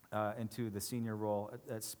into the senior role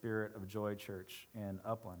at Spirit of Joy Church in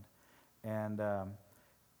Upland, and they're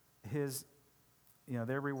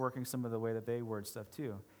reworking some of the way that they word stuff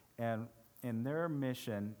too. And their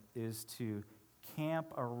mission is to camp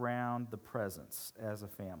around the presence as a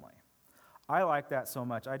family. I like that so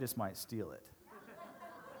much, I just might steal it.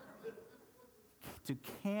 To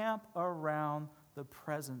camp around the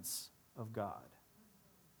presence of God.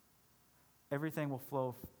 Everything will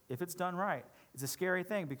flow, if it's done right. It's a scary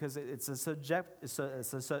thing because it's a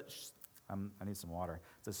I need some water.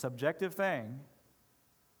 It's a subjective thing.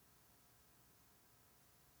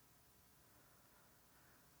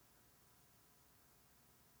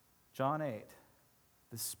 John 8,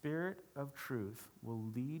 the Spirit of truth will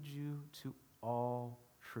lead you to all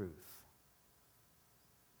truth.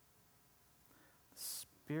 The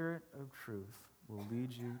Spirit of truth will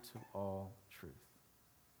lead you to all truth.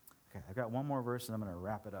 Okay, I've got one more verse and I'm going to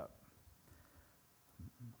wrap it up.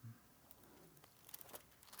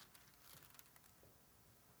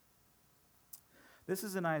 This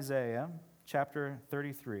is in Isaiah chapter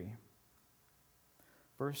 33,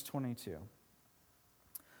 verse 22.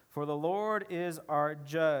 For the Lord is our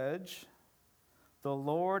judge, the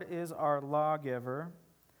Lord is our lawgiver,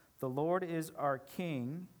 the Lord is our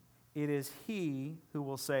king, it is he who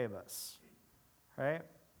will save us. Right?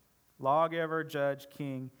 Lawgiver, judge,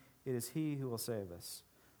 king, it is he who will save us.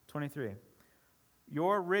 23.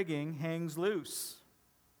 Your rigging hangs loose.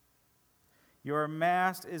 Your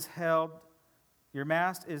mast is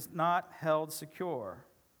not held secure.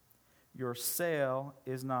 Your sail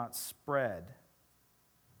is not spread.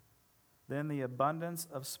 Then the abundance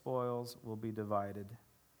of spoils will be divided,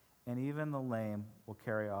 and even the lame will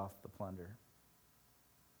carry off the plunder.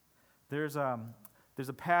 There's a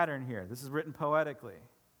pattern here. This is written poetically.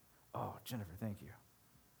 Oh, Jennifer, thank you.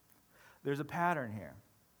 There's a pattern here.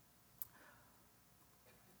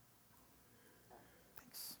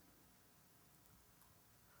 Thanks.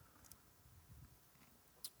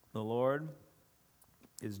 The Lord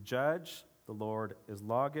is judge. The Lord is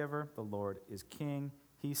lawgiver. The Lord is king.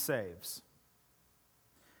 He saves.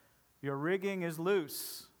 Your rigging is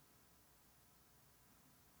loose.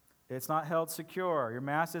 It's not held secure. Your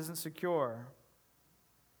mast isn't secure.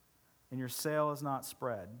 And your sail is not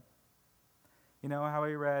spread. You know how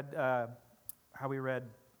we read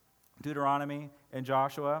Deuteronomy and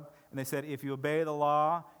Joshua, and they said, if you obey the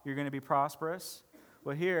law, you're going to be prosperous.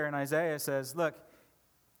 Well, here in Isaiah it says, look,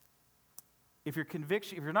 if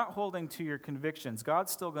you're not holding to your convictions,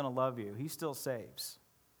 God's still going to love you. He still saves.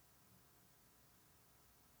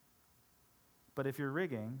 But if your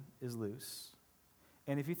rigging is loose,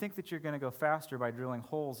 and if you think that you're going to go faster by drilling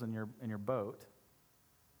holes in your boat,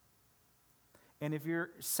 and if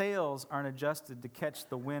your sails aren't adjusted to catch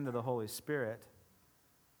the wind of the Holy Spirit,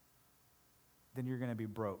 then you're going to be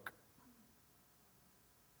broke.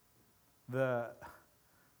 The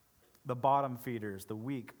bottom feeders, the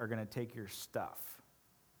weak, are going to take your stuff.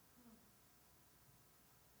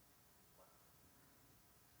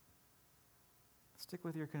 Stick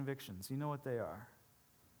with your convictions. You know what they are.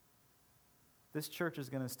 This church is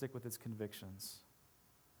going to stick with its convictions.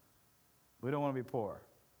 We don't want to be poor.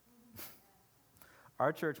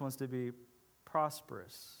 Our church wants to be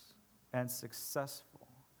prosperous and successful.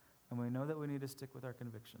 And we know that we need to stick with our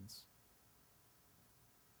convictions.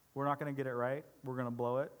 We're not going to get it right. We're going to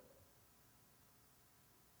blow it.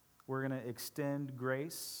 We're going to extend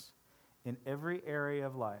grace in every area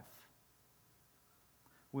of life.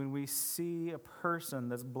 When we see a person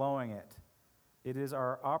that's blowing it, it is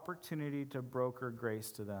our opportunity to broker grace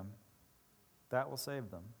to them. That will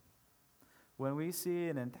save them. When we see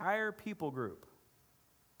an entire people group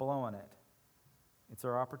blowing it, it's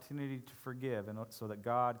our opportunity to forgive and so that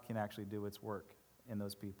God can actually do its work in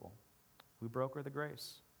those people. We broker the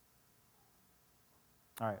grace.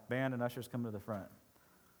 All right, band and ushers, come to the front.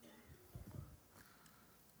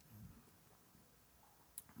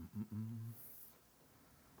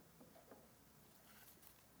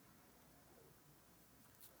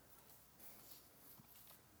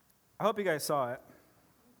 I hope you guys saw it.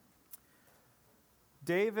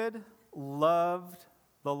 David loved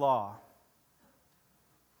the law.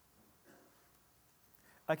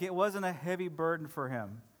 Like it wasn't a heavy burden for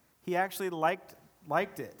him. He actually liked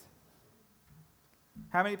it.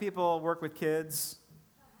 How many people work with kids?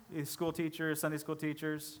 School teachers, Sunday school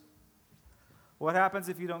teachers? What happens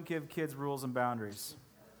if you don't give kids rules and boundaries?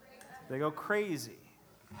 They go crazy.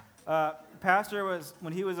 Pastor was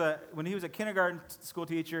when he was a kindergarten school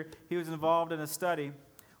teacher, he was involved in a study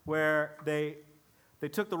where they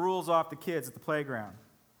took the rules off the kids at the playground.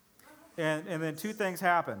 And then two things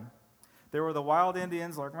happened. There were the wild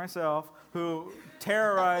Indians, like myself, who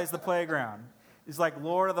terrorized the playground. It's like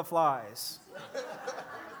Lord of the Flies.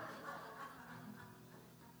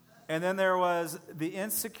 And then there was the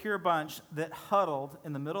insecure bunch that huddled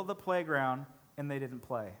in the middle of the playground, and they didn't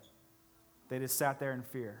play. They just sat there in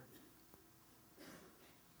fear.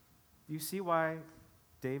 Do you see why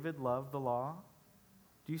David loved the law?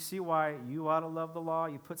 Do you see why you ought to love the law?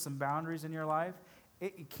 You put some boundaries in your life.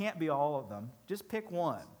 It can't be all of them. Just pick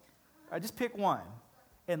one. Just pick one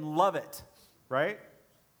and love it, right?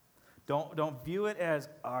 Don't view it as,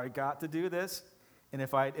 oh, I got to do this, and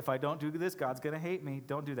if I don't do this, God's going to hate me.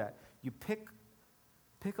 Don't do that. You pick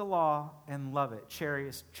a law and love it.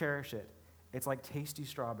 Cherish it. It's like tasty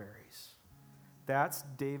strawberries. That's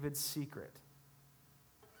David's secret.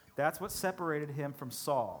 That's what separated him from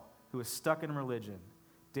Saul, who was stuck in religion.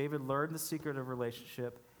 David learned the secret of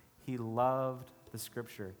relationship. He loved the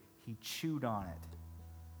Scripture. He chewed on it.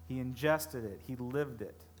 He ingested it. He lived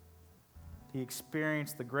it. He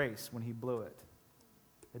experienced the grace when he blew it.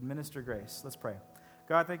 Administer grace. Let's pray.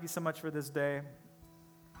 God, thank you so much for this day.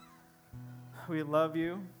 We love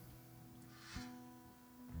you.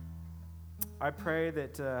 I pray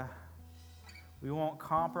that we won't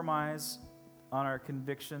compromise on our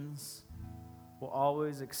convictions. We'll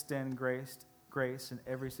always extend grace in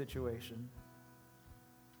every situation.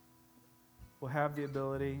 We'll have the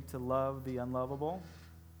ability to love the unlovable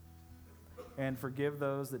and forgive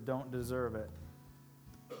those that don't deserve it.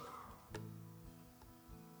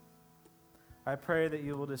 I pray that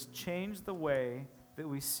you will just change the way that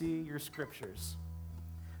we see your scriptures,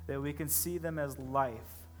 that we can see them as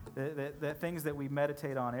life, the things that we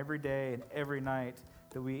meditate on every day and every night,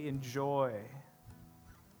 that we enjoy,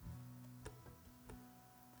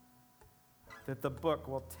 that the book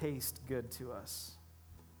will taste good to us.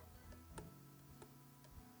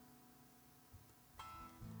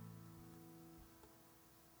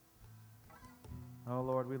 Oh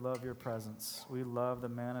Lord, we love your presence. We love the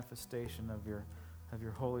manifestation of your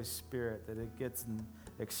Holy Spirit, that it gets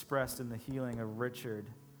expressed in the healing of Richard.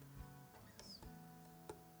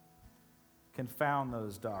 Confound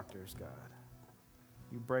those doctors, God.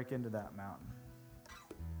 You break into that mountain.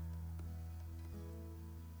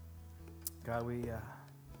 God, we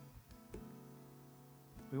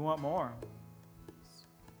want more.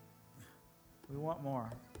 We want more.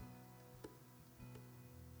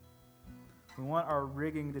 We want our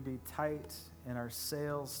rigging to be tight and our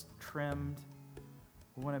sails trimmed.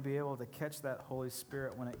 We want to be able to catch that Holy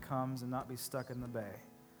Spirit when it comes and not be stuck in the bay.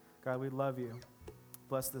 God, we love you.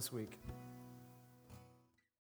 Bless this week.